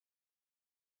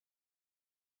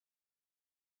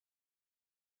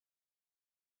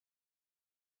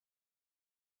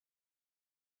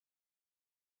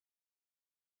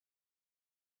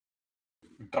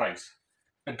Drives.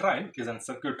 A drive is a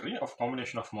circuitry of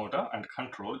combination of motor and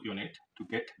control unit to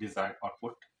get desired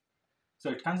output. So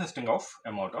it consisting of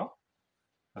a motor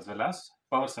as well as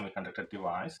power semiconductor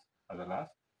device as well as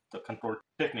the control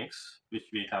techniques which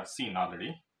we have seen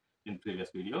already in previous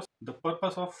videos. The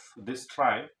purpose of this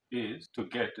drive is to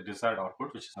get the desired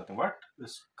output, which is nothing but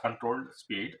this controlled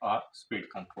speed or speed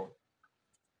control.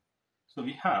 So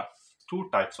we have two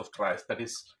types of drives, that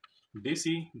is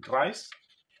DC drives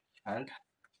and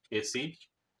AC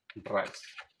drives.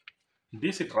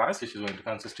 DC drives, which is going to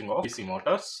consisting of DC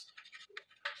motors,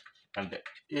 and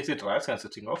the AC drives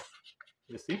consisting of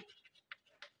AC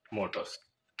motors.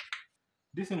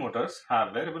 DC motors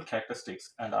have variable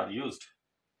characteristics and are used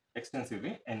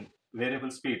extensively in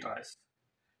variable speed drives.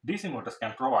 DC motors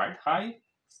can provide high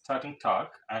starting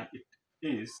torque, and it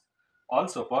is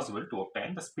also possible to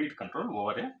obtain the speed control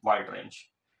over a wide range.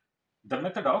 The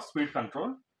method of speed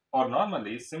control are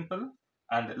normally simple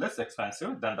and less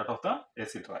expensive than that of the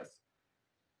AC drives.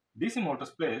 DC motors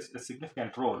plays a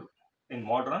significant role in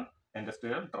modern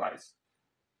industrial drives.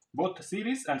 Both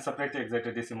series and separately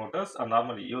excited DC motors are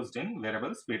normally used in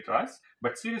variable speed drives,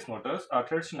 but series motors are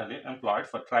traditionally employed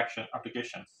for traction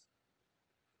applications.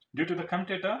 Due to the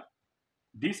commutator,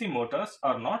 DC motors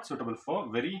are not suitable for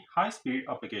very high speed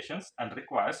applications and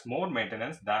requires more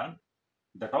maintenance than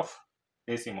that of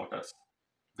AC motors.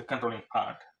 The controlling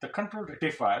part. The control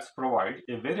rectifiers provide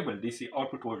a variable DC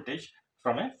output voltage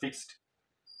from a fixed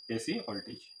AC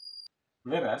voltage,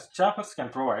 whereas choppers can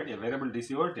provide a variable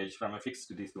DC voltage from a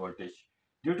fixed DC voltage.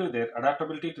 Due to their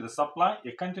adaptability to the supply,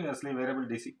 a continuously variable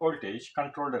DC voltage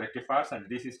controlled rectifiers and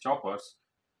DC choppers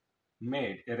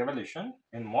made a revolution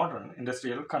in modern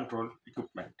industrial control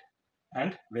equipment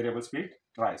and variable speed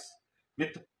drives,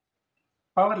 with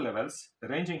power levels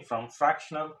ranging from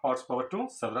fractional horsepower to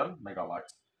several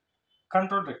megawatts.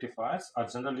 Control rectifiers are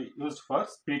generally used for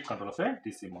speed control of a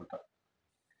DC motor.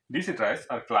 DC drives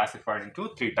are classified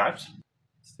into three types: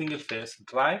 single phase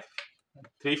drive,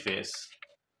 three phase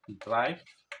drive,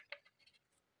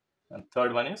 and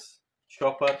third one is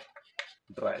chopper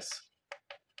drives.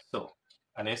 So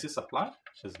an AC supply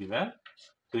is given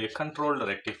to a controlled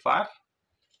rectifier,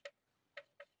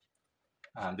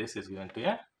 and this is given to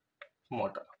a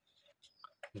motor.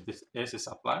 This AC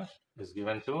supply is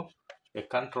given to a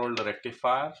controlled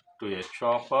rectifier, to a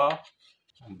chopper,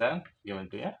 and then given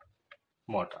to a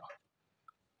motor.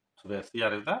 So where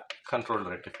CR is the controlled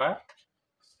rectifier,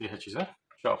 CH is a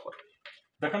chopper.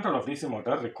 The control of DC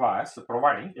motor requires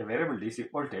providing a variable DC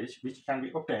voltage which can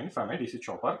be obtained from a DC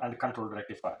chopper and controlled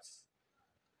rectifiers.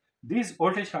 These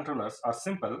voltage controllers are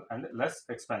simple and less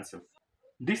expensive.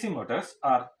 DC motors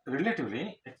are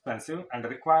relatively expensive and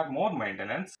require more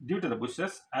maintenance due to the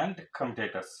bushes and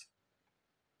commutators.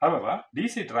 However,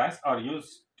 DC drives are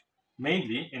used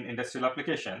mainly in industrial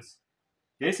applications.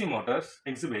 AC motors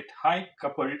exhibit high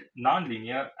coupled,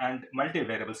 non-linear and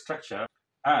multivariable structure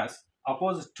as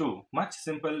opposed to much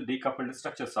simple decoupled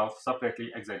structures of separately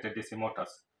excited DC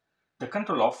motors. The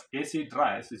control of AC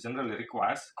drives generally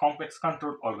requires complex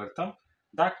control algorithm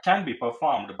that can be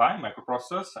performed by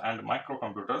microprocessors and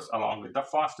microcomputers along with the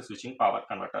fast switching power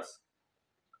converters.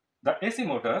 The AC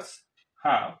motors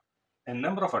have a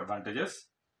number of advantages.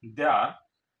 They are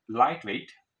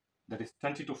lightweight, that is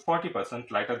 20 to 40%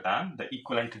 lighter than the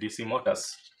equivalent DC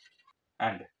motors,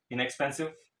 and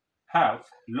inexpensive, have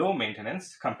low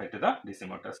maintenance compared to the DC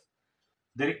motors.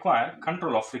 They require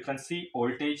control of frequency,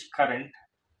 voltage, current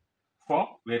for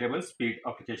variable speed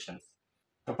applications.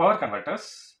 The power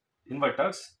converters,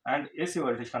 inverters, and AC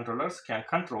voltage controllers can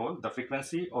control the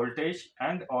frequency, voltage,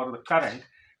 and or the current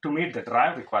to meet the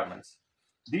drive requirements.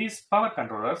 These power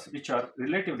controllers, which are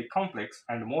relatively complex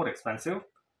and more expensive,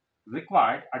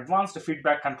 require advanced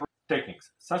feedback control techniques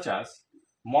such as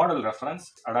model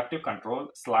reference, adaptive control,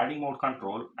 sliding mode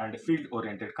control, and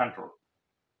field-oriented control.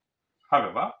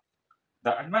 However,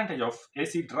 the advantage of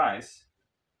AC drives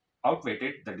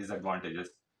outweighed the disadvantages.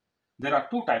 There are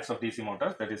two types of DC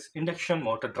motors, that is induction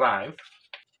motor drive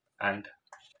and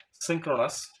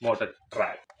synchronous motor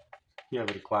drive. Here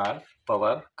we require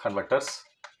power converters,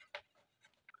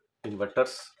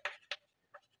 inverters,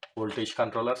 voltage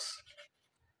controllers,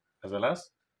 as well as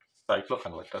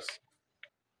cycloconverters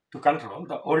to control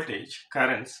the voltage,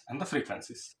 currents, and the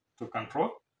frequencies, to control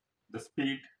the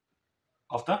speed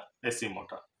of the AC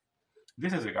motor.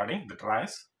 This is regarding the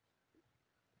drives.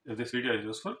 If this video is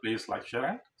useful, please like, share,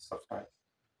 and subscribe.